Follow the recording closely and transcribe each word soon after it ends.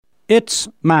It's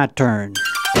my turn.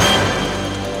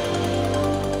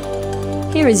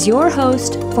 Here is your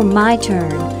host for My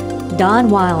Turn, Don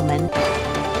Wildman.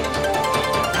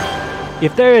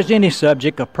 If there is any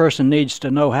subject a person needs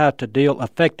to know how to deal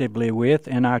effectively with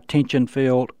in our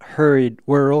tension-filled, hurried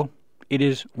world, it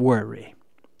is worry.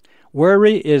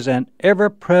 Worry is an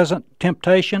ever-present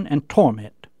temptation and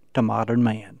torment to modern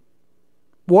man.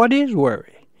 What is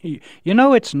worry? You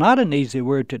know, it's not an easy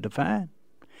word to define,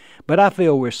 but I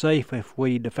feel we're safe if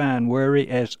we define worry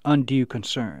as undue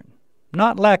concern.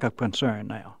 Not lack of concern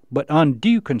now, but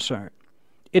undue concern.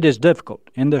 It is difficult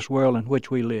in this world in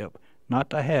which we live not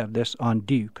to have this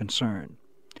undue concern.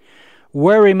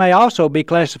 Worry may also be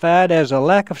classified as a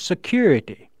lack of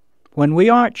security. When we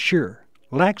aren't sure,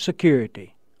 lack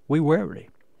security, we worry.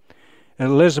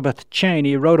 Elizabeth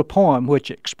Cheney wrote a poem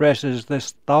which expresses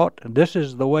this thought, and this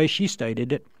is the way she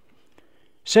stated it.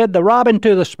 Said the robin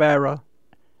to the sparrow,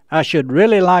 I should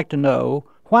really like to know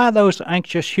why those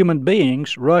anxious human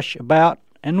beings rush about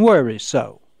and worry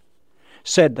so.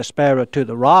 Said the sparrow to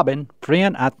the robin,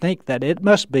 friend, I think that it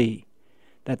must be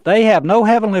that they have no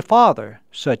heavenly Father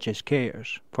such as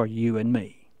cares for you and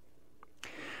me.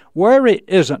 Worry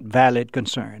isn't valid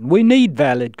concern. We need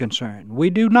valid concern. We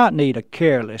do not need a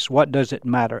careless,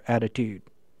 what-does-it-matter attitude.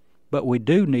 But we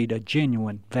do need a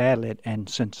genuine, valid, and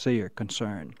sincere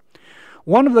concern.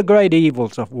 One of the great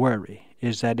evils of worry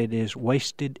is that it is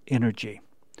wasted energy.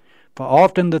 For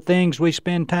often the things we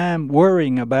spend time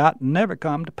worrying about never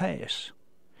come to pass.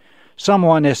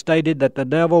 Someone has stated that the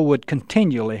devil would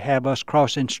continually have us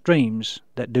crossing streams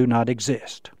that do not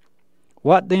exist.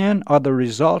 What then are the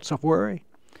results of worry?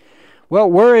 Well,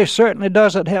 worry certainly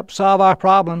doesn't help solve our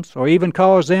problems or even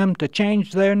cause them to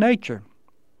change their nature.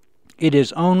 It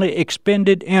is only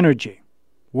expended energy.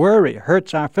 Worry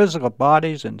hurts our physical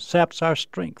bodies and saps our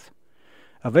strength.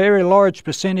 A very large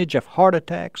percentage of heart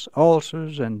attacks,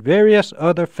 ulcers, and various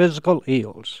other physical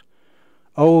ills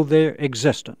owe their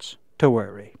existence to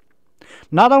worry.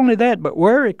 Not only that, but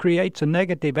worry creates a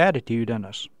negative attitude in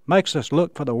us, makes us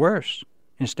look for the worst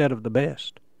instead of the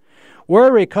best.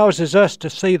 Worry causes us to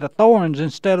see the thorns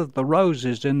instead of the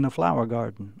roses in the flower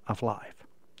garden of life.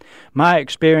 My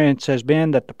experience has been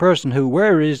that the person who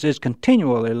worries is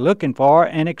continually looking for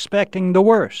and expecting the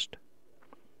worst.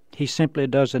 He simply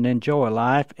doesn't enjoy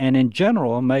life and in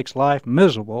general makes life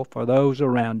miserable for those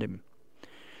around him.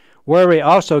 Worry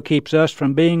also keeps us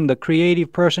from being the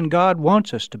creative person God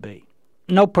wants us to be.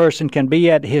 No person can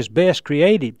be at his best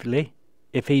creatively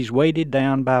if he's weighted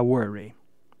down by worry.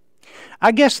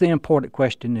 I guess the important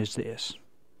question is this.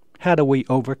 How do we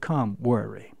overcome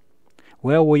worry?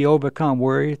 Well, we overcome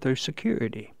worry through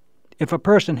security. If a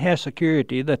person has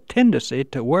security, the tendency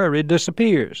to worry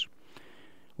disappears.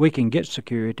 We can get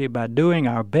security by doing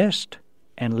our best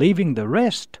and leaving the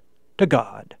rest to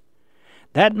God.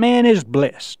 That man is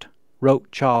blessed,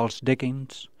 wrote Charles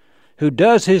Dickens, who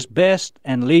does his best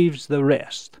and leaves the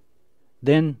rest.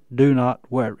 Then do not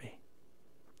worry.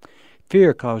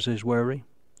 Fear causes worry.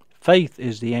 Faith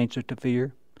is the answer to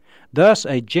fear. Thus,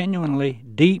 a genuinely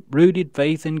deep-rooted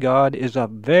faith in God is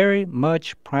of very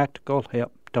much practical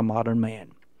help to modern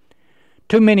man.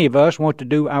 Too many of us want to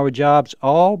do our jobs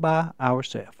all by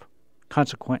ourselves.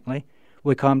 Consequently,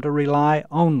 we come to rely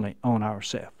only on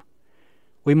ourselves.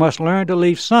 We must learn to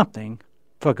leave something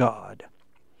for God.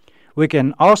 We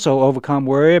can also overcome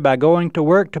worry by going to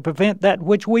work to prevent that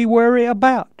which we worry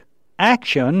about.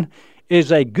 Action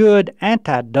is a good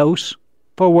antidote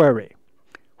for worry.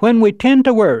 When we tend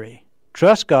to worry,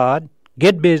 trust God,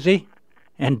 get busy,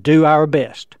 and do our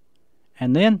best,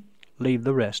 and then leave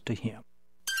the rest to Him.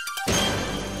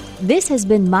 This has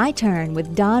been My Turn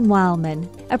with Don Wildman,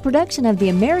 a production of the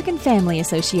American Family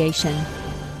Association.